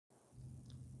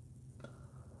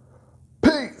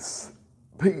Peace,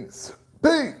 peace,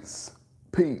 peace,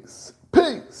 peace,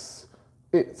 peace.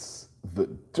 It's the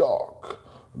Dark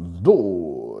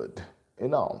Lord,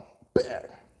 and I'm back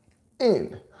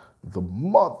in the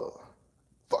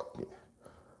motherfucking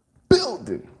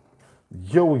building.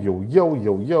 Yo, yo, yo,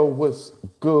 yo, yo, what's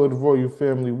good, Royal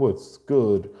Family? What's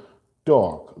good,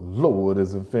 Dark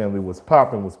Lordism family? What's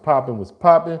poppin', what's poppin', what's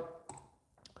poppin'?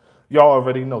 Y'all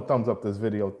already know, thumbs up this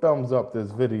video, thumbs up this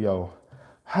video.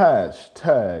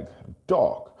 Hashtag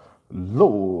Dark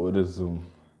Lordism.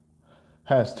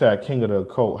 Hashtag King of the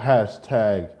Occult.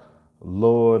 Hashtag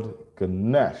Lord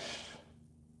Ganesh.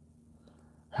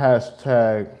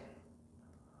 Hashtag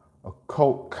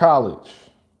Occult College.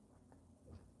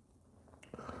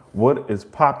 What is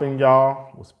popping,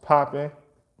 y'all? What's popping?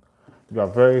 We got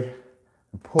a very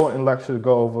important lecture to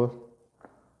go over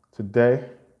today.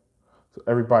 So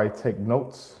everybody take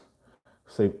notes.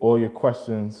 Save all your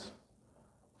questions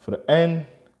for the end.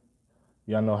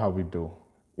 Y'all know how we do.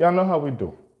 Y'all know how we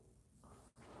do.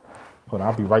 Hold on,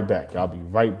 I'll be right back. I'll be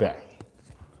right back.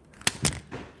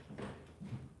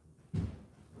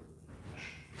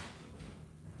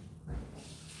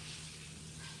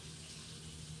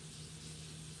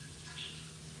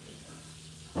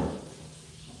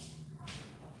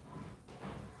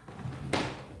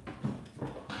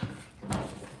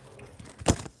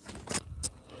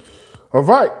 All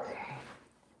right.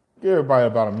 Give everybody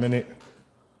about a minute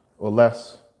or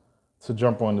less to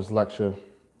jump on this lecture.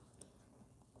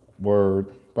 Word,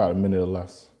 about a minute or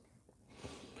less.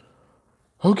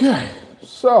 Okay,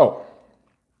 so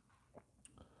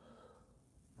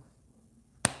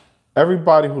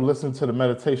everybody who listened to the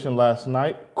meditation last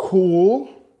night, cool.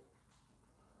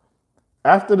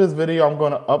 After this video, I'm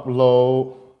going to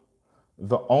upload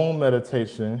the own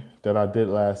meditation that I did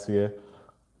last year.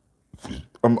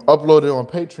 I'm uploading on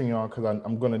Patreon because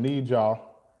I'm going to need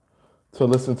y'all to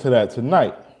listen to that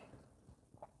tonight.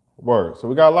 Word. So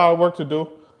we got a lot of work to do.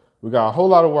 We got a whole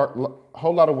lot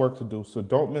of work to do. So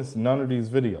don't miss none of these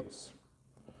videos.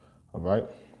 All right.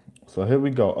 So here we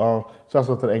go.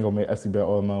 Shouts out to the Angle Mate, SC Bear,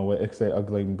 OML, with XA,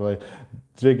 Ugly, Blade,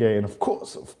 Jigga, and of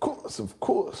course,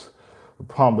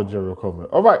 Palmer Jerry Coven.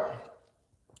 All right.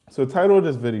 So the title of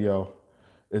this video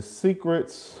is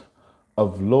Secrets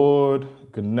of Lord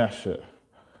Ganesha.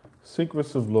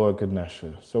 Secrets of Lord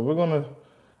Ganesha. So we're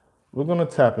gonna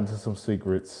tap into some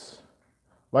secrets.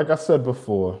 Like I said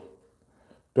before,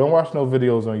 don't watch no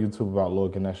videos on YouTube about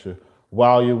Lord Ganesha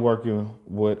while you're working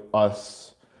with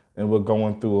us and we're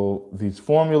going through these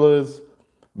formulas,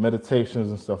 meditations,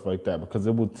 and stuff like that, because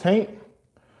it will taint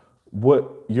what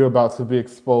you're about to be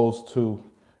exposed to,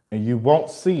 and you won't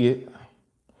see it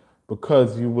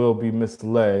because you will be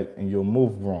misled and you'll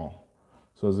move wrong.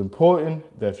 So it's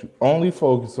important that you only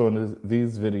focus on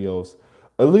these videos,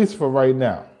 at least for right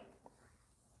now.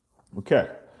 Okay,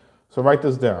 so write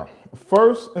this down.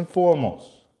 First and foremost,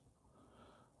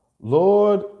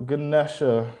 Lord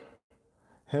Ganesha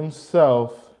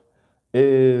himself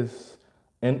is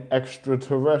an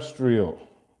extraterrestrial.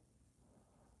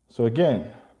 So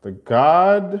again, the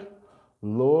god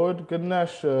Lord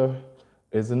Ganesha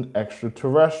is an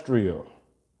extraterrestrial,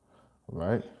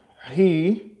 right?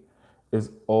 He is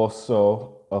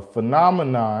also a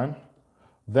phenomenon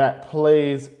that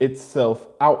plays itself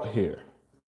out here.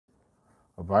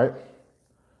 All right.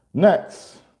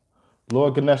 Next,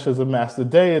 Lord Ganesha is a master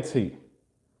deity.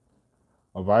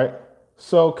 All right.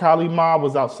 So Kali Ma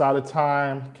was outside of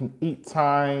time, can eat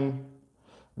time,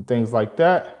 and things like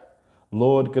that.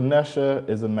 Lord Ganesha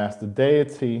is a master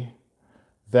deity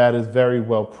that is very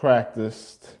well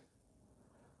practiced.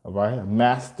 All right. A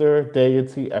master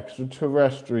deity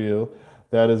extraterrestrial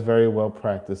that is very well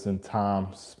practiced in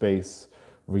time, space,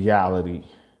 reality.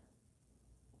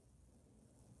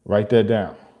 Write that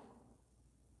down.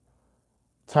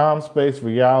 Time, space,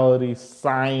 reality,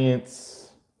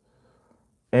 science,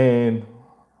 and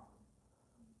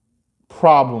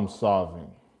problem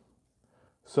solving.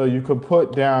 So you could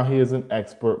put down he is an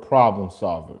expert problem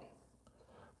solver.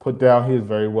 Put down he is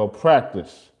very well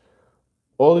practiced.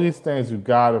 All of these things you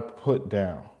gotta put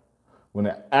down when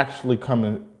it actually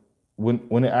comes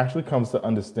to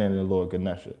understanding the Lord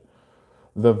Ganesha.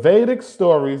 The Vedic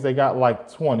stories, they got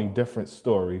like 20 different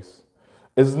stories.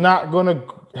 It's not going to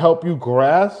help you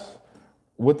grasp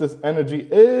what this energy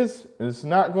is. It's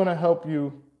not going to help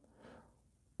you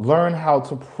learn how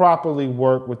to properly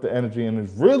work with the energy. And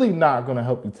it's really not going to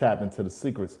help you tap into the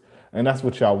secrets. And that's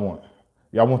what y'all want.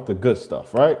 Y'all want the good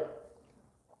stuff, right?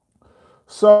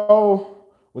 So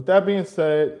with that being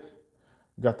said,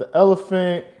 you got the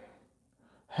elephant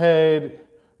head.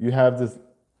 You have this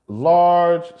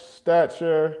large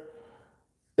stature.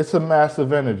 It's a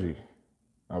massive energy.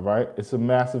 All right, it's a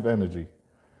massive energy.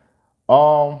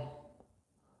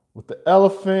 With the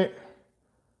elephant,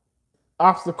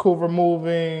 obstacle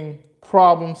removing,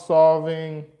 problem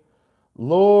solving,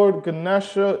 Lord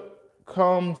Ganesha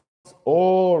comes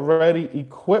already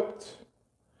equipped.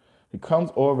 He comes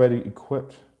already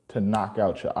equipped to knock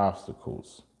out your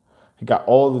obstacles. He got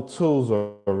all the tools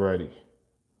already.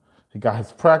 He got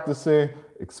his practicing,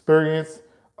 experience.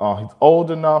 He's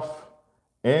old enough,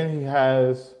 and he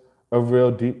has a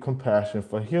real deep compassion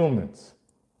for humans.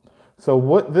 So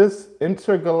what this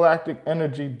intergalactic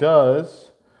energy does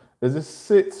is it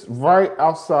sits right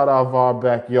outside of our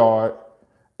backyard,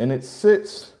 and it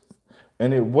sits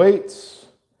and it waits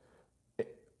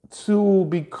to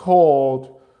be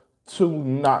called to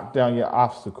knock down your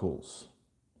obstacles.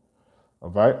 All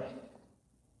right?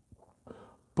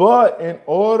 But in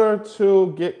order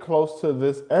to get close to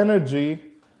this energy,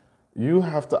 you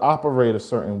have to operate a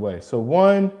certain way. So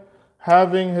one,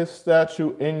 having his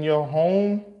statue in your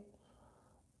home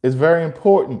is very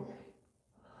important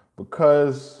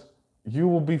because you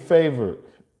will be favored.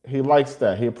 He likes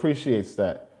that. He appreciates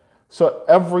that. So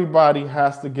everybody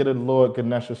has to get a Lord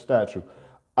Ganesha statue.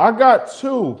 I got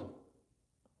two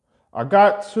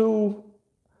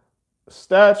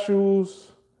statues.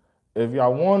 If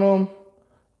y'all want them,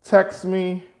 text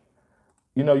me.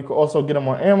 You know, you can also get them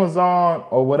on Amazon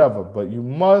or whatever, but you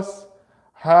must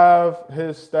have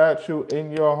his statue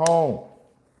in your home.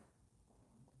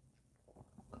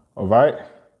 All right?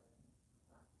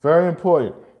 Very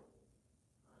important.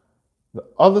 The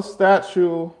other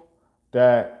statue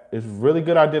that is really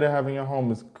good idea to have in your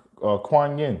home is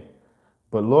Kuan Yin.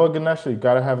 But Lord Ganesha, you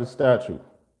got to have his statue.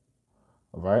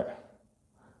 All right?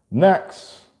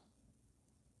 Next,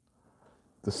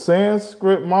 the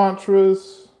Sanskrit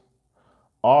mantras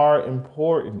are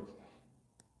important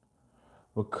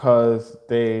because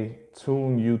they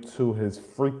tune you to his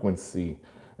frequency.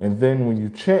 And then when you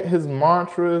chant his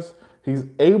mantras, he's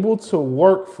able to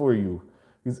work for you.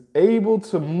 He's able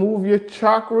to move your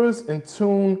chakras and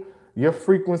tune your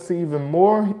frequency even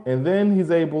more. And then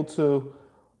he's able to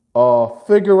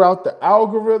figure out the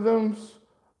algorithms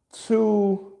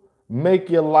to make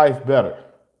your life better.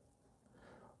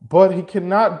 But he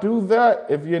cannot do that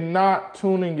if you're not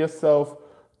tuning yourself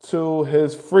to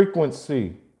his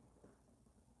frequency.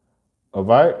 All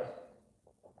right?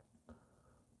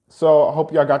 So I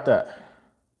hope y'all got that.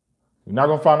 You're not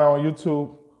going to find that on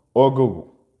YouTube or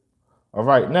Google. All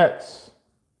right, next.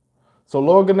 So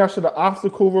Lord Ganesha, the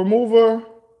obstacle remover,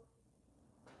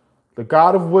 the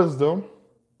god of wisdom.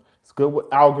 It's good with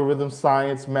algorithm,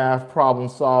 science, math, problem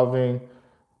solving,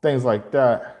 things like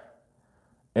that.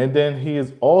 And then he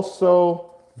is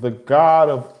also the god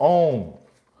of Om.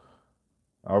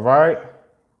 All right?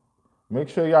 Make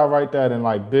sure y'all write that in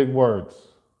like big words,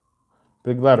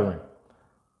 big lettering.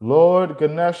 Lord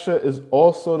Ganesha is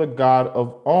also the god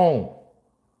of Om.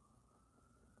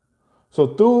 So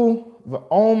through the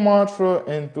Om mantra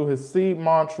and through his seed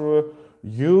mantra,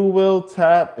 you will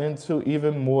tap into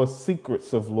even more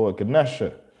secrets of Lord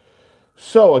Ganesha.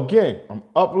 So again, I'm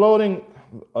uploading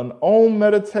an Om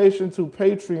meditation to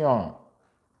Patreon.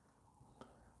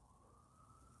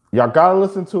 Y'all gotta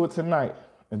listen to it tonight.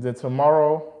 And then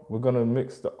tomorrow, we're gonna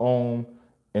mix the Om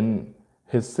and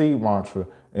his seed mantra.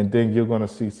 And then you're gonna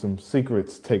see some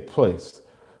secrets take place.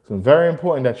 So it's very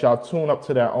important that y'all tune up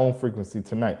to that Om frequency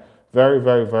tonight. Very,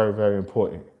 very, very, very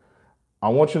important. I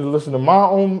want you to listen to my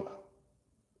own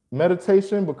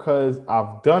meditation because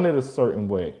I've done it a certain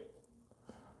way.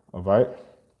 All right?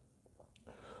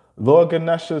 Lord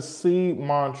Ganesha's seed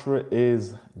mantra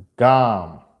is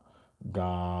GAM.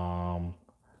 GAM.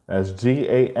 That's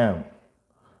G-A-M.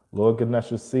 Lord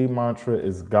Ganesha's seed mantra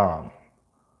is GAM.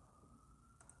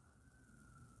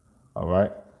 All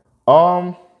right?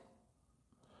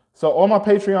 So all my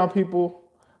Patreon people,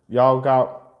 y'all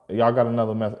got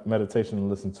another meditation to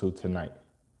listen to tonight.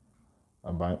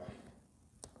 All right?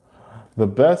 The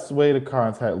best way to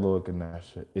contact Lord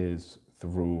Ganesha is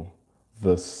through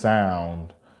the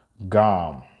sound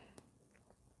GAM.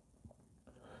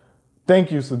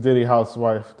 Thank you, Sadiddy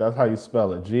Housewife. That's how you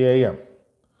spell it, G-A-M.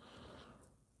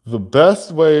 The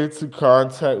best way to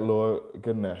contact Lord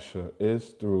Ganesha is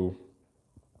through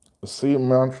the seed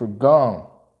mantra GAM.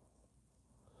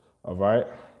 All right?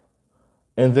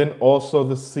 And then also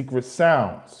the secret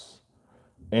sounds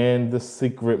and the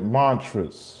secret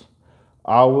mantras.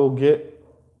 I will get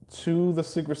to the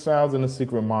secret sounds and the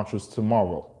secret mantras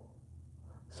tomorrow.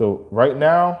 So right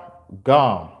now,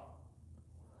 GAM.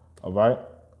 All right?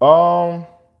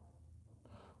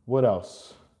 What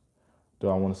else do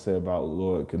I want to say about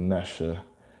Lord Ganesha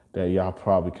that y'all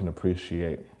probably can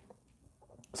appreciate?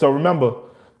 So remember,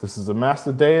 This is a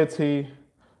master deity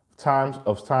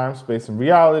of time, space, and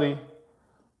reality.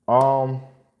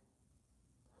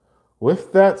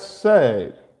 With that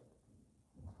said,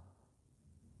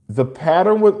 the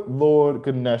pattern with Lord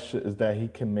Ganesha is that he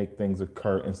can make things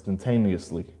occur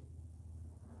instantaneously,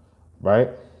 right?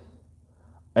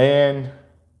 And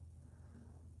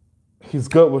he's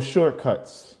good with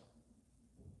shortcuts,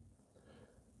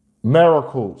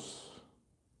 miracles.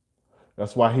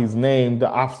 That's why he's named the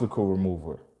obstacle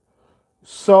remover.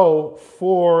 So,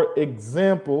 for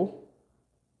example,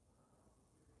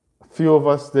 a few of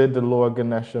us did the Lord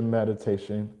Ganesha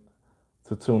meditation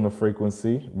to tune the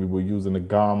frequency. We were using the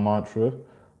gana mantra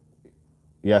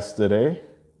yesterday.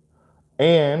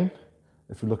 And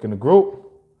if you look in the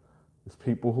group, there's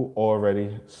people who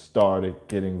already started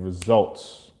getting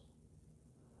results.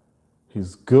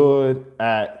 He's good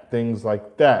at things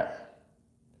like that.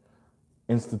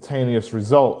 Instantaneous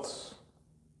results.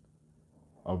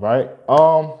 All right.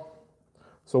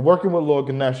 So working with Lord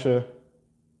Ganesha,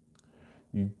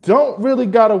 you don't really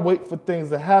gotta wait for things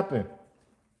to happen.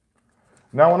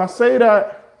 Now, when I say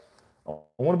that, I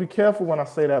want to be careful when I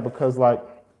say that because, like,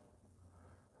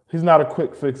 he's not a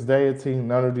quick fix deity.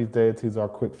 None of these deities are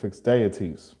quick fix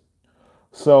deities.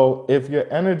 So if your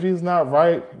energy's not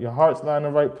right, your heart's not in the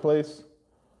right place,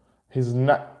 you're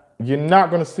not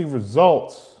going to see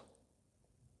results.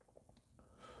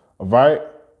 All right?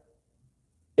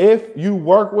 If you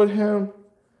work with him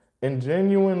and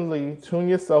genuinely tune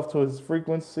yourself to his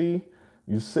frequency,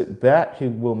 you sit back, he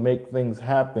will make things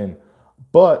happen.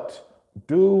 But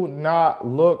do not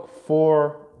look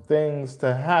for things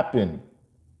to happen.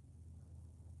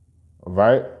 All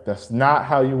right? That's not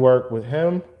how you work with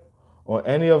him or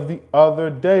any of the other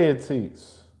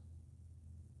deities.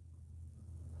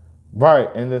 Right,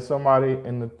 and then somebody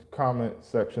in the comment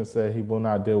section said he will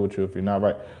not deal with you if you're not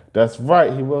right. That's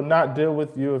right, he will not deal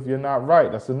with you if you're not right.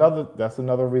 That's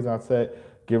another reason I said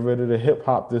get rid of the hip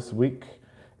hop this week,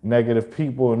 negative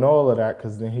people and all of that,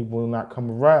 because then he will not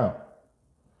come around.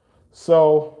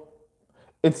 So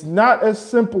it's not as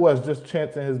simple as just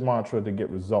chanting his mantra to get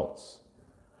results.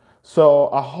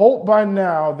 So I hope by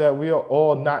now that we are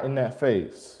all not in that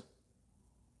phase.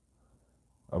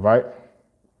 All right.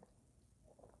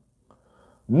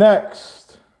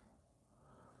 Next,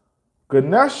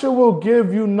 Ganesha will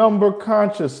give you number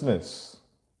consciousness.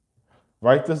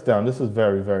 Write this down. This is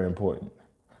very, very important.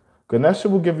 Ganesha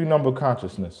will give you number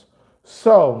consciousness.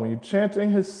 So when you're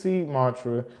chanting his seed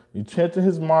mantra, you're chanting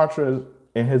his mantras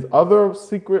and his other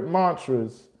secret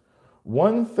mantras,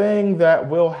 one thing that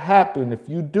will happen if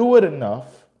you do it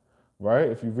enough, right?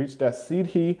 If you reach that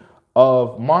siddhi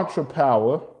of mantra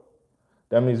power,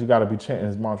 that means you got to be chanting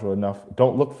his mantra enough.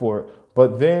 Don't look for it.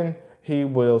 But then he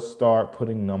will start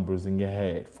putting numbers in your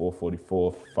head,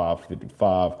 444,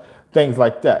 555, things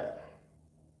like that.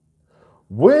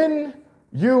 When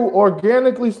you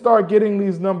organically start getting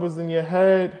these numbers in your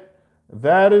head,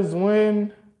 that is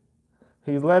when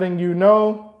he's letting you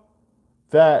know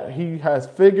that he has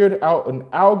figured out an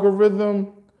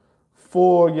algorithm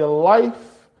for your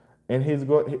life, and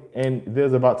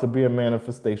there's about to be a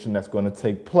manifestation that's going to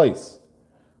take place.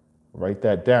 Write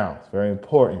that down. It's very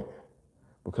important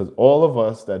because all of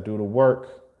us that do the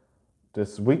work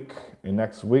this week and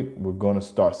next week, we're going to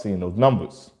start seeing those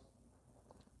numbers.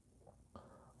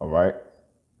 All right.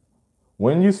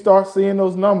 When you start seeing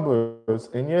those numbers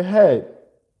in your head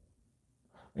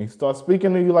and he starts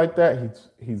speaking to you like that,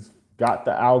 he's got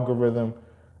the algorithm.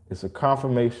 It's a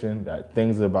confirmation that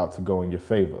things are about to go in your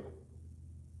favor.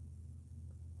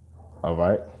 All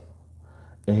right.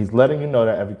 And he's letting you know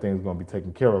that everything's going to be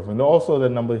taken care of. And also the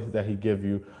numbers that he give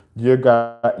you, you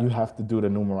have to do the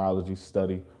numerology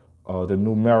study, the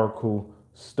numerical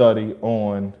study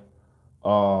on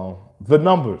the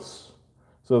numbers.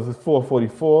 So if it's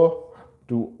 444,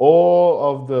 do all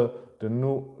of the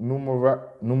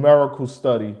numerical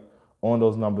study on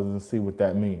those numbers and see what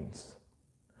that means.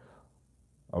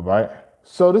 All right.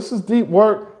 So this is deep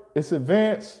work. It's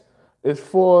advanced. It's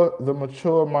for the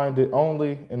mature-minded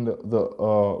only and the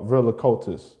real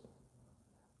occultists.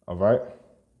 All right.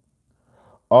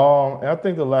 And I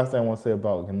think the last thing I want to say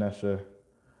about Ganesha,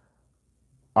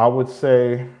 I would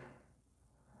say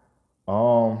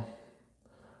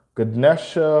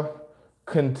Ganesha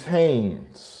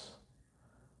contains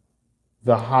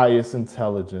the highest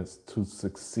intelligence to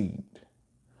succeed.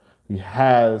 He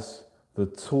has the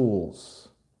tools.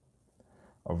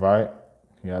 All right.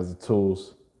 He has the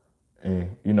tools.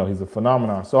 And, he's a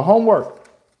phenomenon. So homework.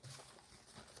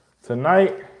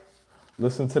 Tonight,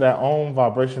 listen to that Om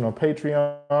vibration on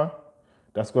Patreon.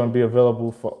 That's going to be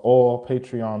available for all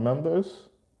Patreon members.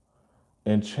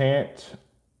 And chant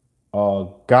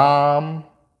GAM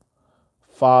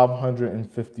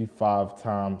 555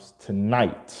 times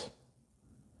tonight.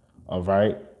 All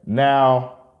right.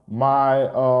 Now, my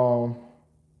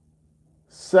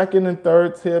second and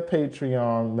third tier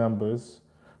Patreon members.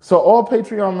 So all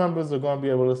Patreon members are going to be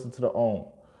able to listen to their own.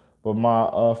 But my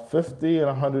 $50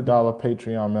 and $100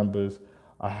 Patreon members,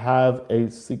 I have a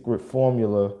secret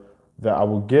formula that I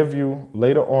will give you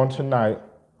later on tonight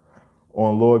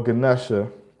on Lord Ganesha.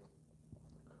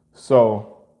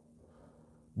 So,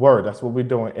 word, that's what we're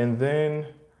doing. And then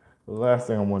the last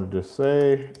thing I wanted to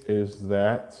say is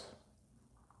that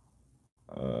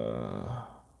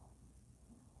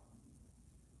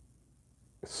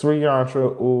Sri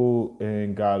Yantra Oud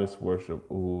and Goddess Worship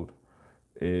Oud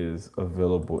is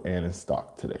available and in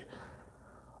stock today.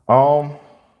 Word.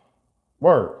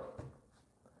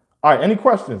 All right, any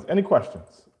questions? Any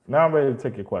questions? Now I'm ready to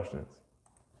take your questions.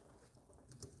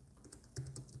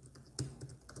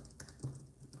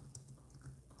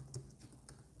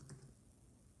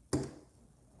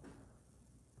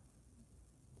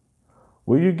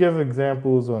 Will you give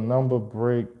examples on number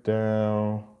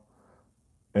breakdown,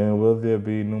 and will there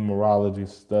be numerology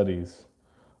studies?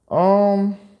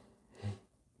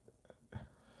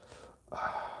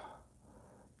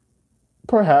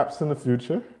 Perhaps in the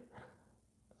future.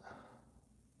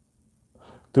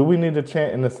 Do we need to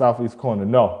chant in the southeast corner?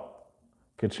 No.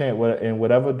 Can chant in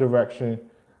whatever direction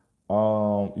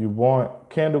you want.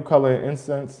 Candle color and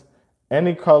incense,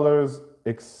 any colors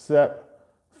except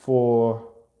for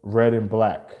red and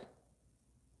black.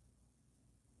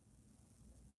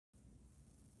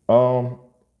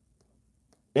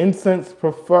 Incense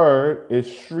preferred is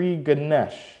Sri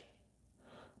Ganesh.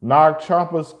 Nag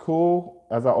Champa's cool.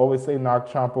 As I always say, Nag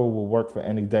Champa will work for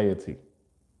any deity.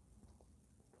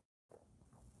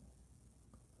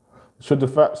 Should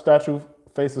the statue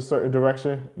face a certain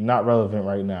direction? Not relevant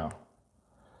right now.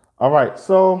 All right,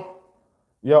 so,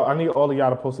 yo, I need all of y'all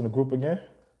to post in the group again.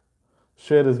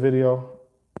 Share this video.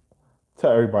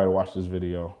 Tell everybody to watch this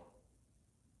video.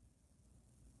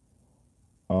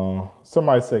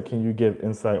 Somebody said, can you give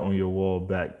insight on your wall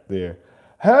back there?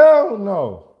 Hell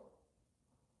no.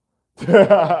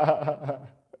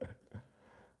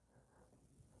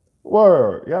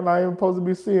 Word. Y'all not even supposed to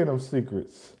be seeing them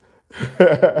secrets.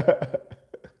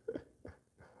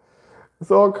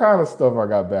 It's all kind of stuff I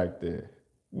got back there.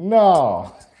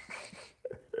 No.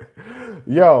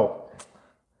 Yo.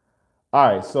 All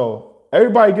right, so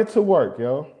everybody get to work,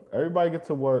 yo. Everybody get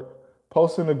to work.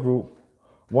 Post in the group.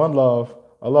 One love.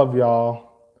 I love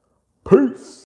y'all. Peace.